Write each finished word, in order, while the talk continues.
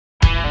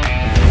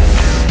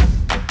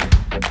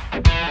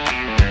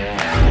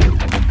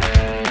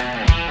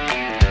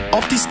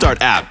Optistart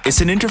app is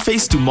an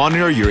interface to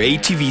monitor your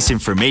ATV's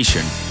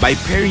information by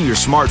pairing your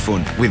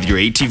smartphone with your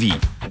ATV.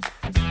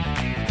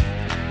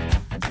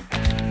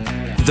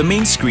 The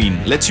main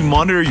screen lets you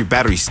monitor your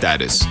battery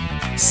status,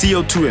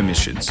 CO2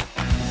 emissions,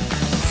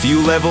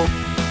 fuel level,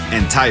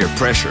 and tire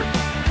pressure,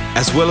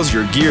 as well as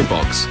your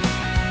gearbox,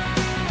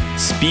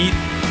 speed,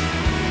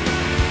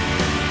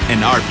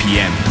 and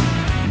RPM.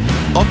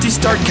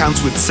 Optistart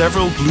counts with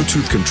several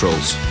Bluetooth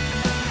controls.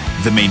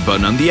 The main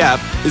button on the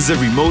app is the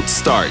remote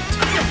start.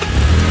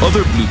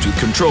 Other Bluetooth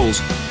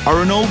controls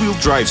are an all-wheel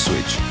drive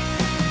switch,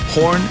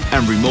 horn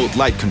and remote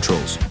light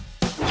controls.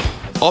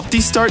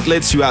 Optistart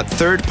lets you add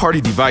third-party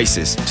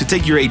devices to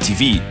take your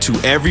ATV to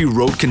every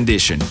road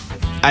condition,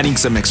 adding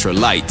some extra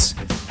lights,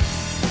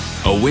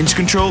 a winch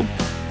control,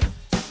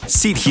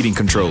 seat heating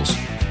controls,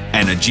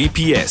 and a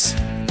GPS.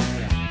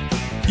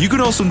 You can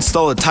also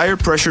install a tire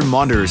pressure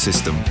monitor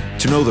system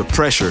to know the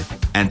pressure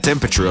and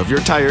temperature of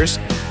your tires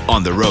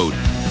on the road.